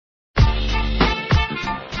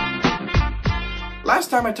Last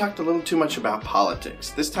time I talked a little too much about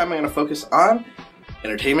politics. This time I'm going to focus on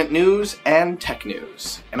entertainment news and tech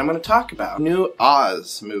news. And I'm going to talk about new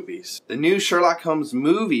Oz movies, the new Sherlock Holmes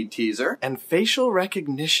movie teaser, and facial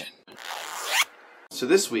recognition. So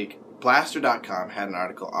this week, Blaster.com had an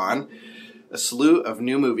article on a slew of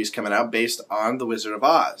new movies coming out based on The Wizard of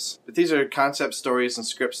Oz. But these are concept stories and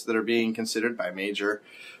scripts that are being considered by major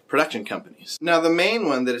production companies. Now the main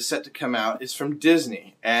one that is set to come out is from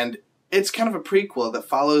Disney, and it's kind of a prequel that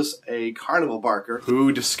follows a carnival barker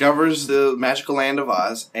who discovers the magical land of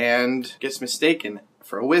Oz and gets mistaken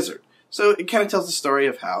for a wizard. So it kind of tells the story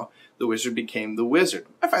of how the wizard became the wizard.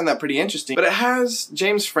 I find that pretty interesting. But it has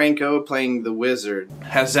James Franco playing the wizard,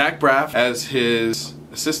 has Zach Braff as his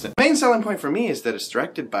assistant. The main selling point for me is that it's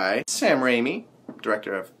directed by Sam Raimi,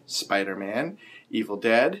 director of Spider-Man, Evil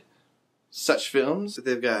Dead, such films.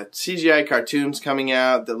 They've got CGI cartoons coming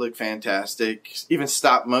out that look fantastic. Even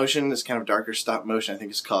stop motion, this kind of darker stop motion, I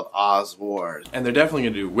think it's called Oz Wars. And they're definitely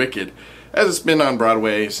going to do Wicked, as it's been on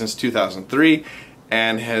Broadway since 2003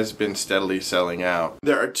 and has been steadily selling out.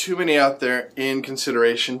 There are too many out there in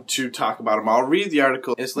consideration to talk about them. I'll read the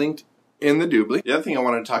article. It's linked in the doobly. The other thing I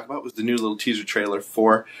wanted to talk about was the new little teaser trailer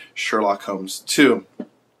for Sherlock Holmes 2.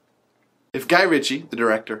 If Guy Ritchie, the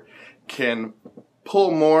director, can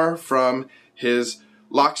pull more from his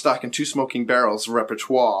Lock, Stock, and Two Smoking Barrels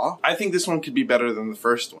repertoire, I think this one could be better than the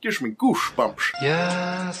first one. Gives me goosebumps.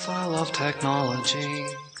 Yes, I love technology,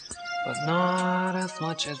 but not as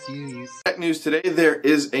much as you used. Tech news today, there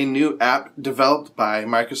is a new app developed by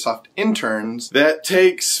Microsoft interns that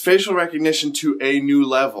takes facial recognition to a new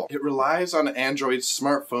level. It relies on Android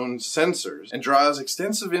smartphone sensors and draws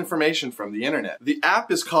extensive information from the internet. The app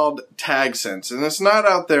is called TagSense, and it's not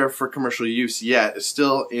out there for commercial use yet. It's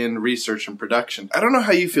still in research and production. I don't know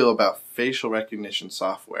how you feel about facial recognition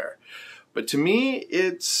software, but to me,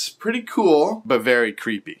 it's pretty cool, but very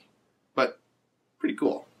creepy. But pretty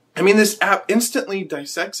cool. I mean, this app instantly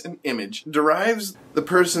dissects an image, derives the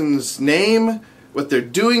person's name, what they're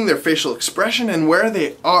doing, their facial expression, and where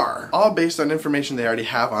they are, all based on information they already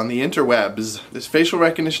have on the interwebs. This facial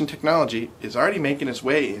recognition technology is already making its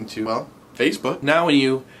way into, well, Facebook. Now when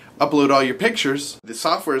you upload all your pictures, the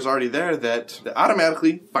software is already there that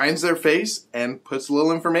automatically finds their face and puts a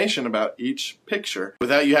little information about each picture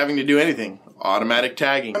without you having to do anything. Automatic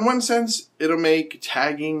tagging. In one sense, it'll make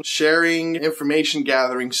tagging, sharing, information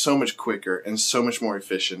gathering so much quicker and so much more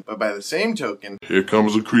efficient. But by the same token, here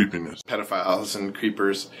comes the creepiness. Pedophiles and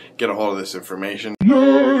creepers get a hold of this information.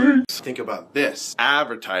 Nice. Think about this.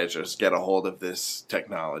 Advertisers get a hold of this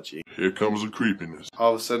technology. Here comes the creepiness.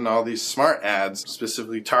 All of a sudden, all these smart ads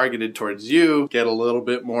specifically targeted towards you get a little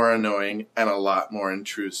bit more annoying and a lot more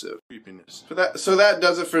intrusive. Creepiness. So that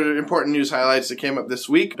does it for important news highlights that came up this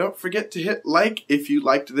week. Don't forget to hit like if you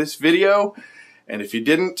liked this video, and if you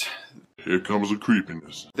didn't, here comes the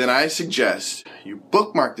creepiness. Then I suggest you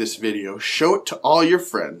bookmark this video, show it to all your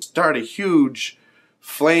friends, start a huge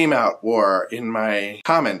flame out war in my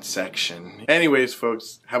comment section. Anyways,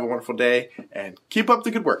 folks, have a wonderful day and keep up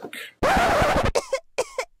the good work.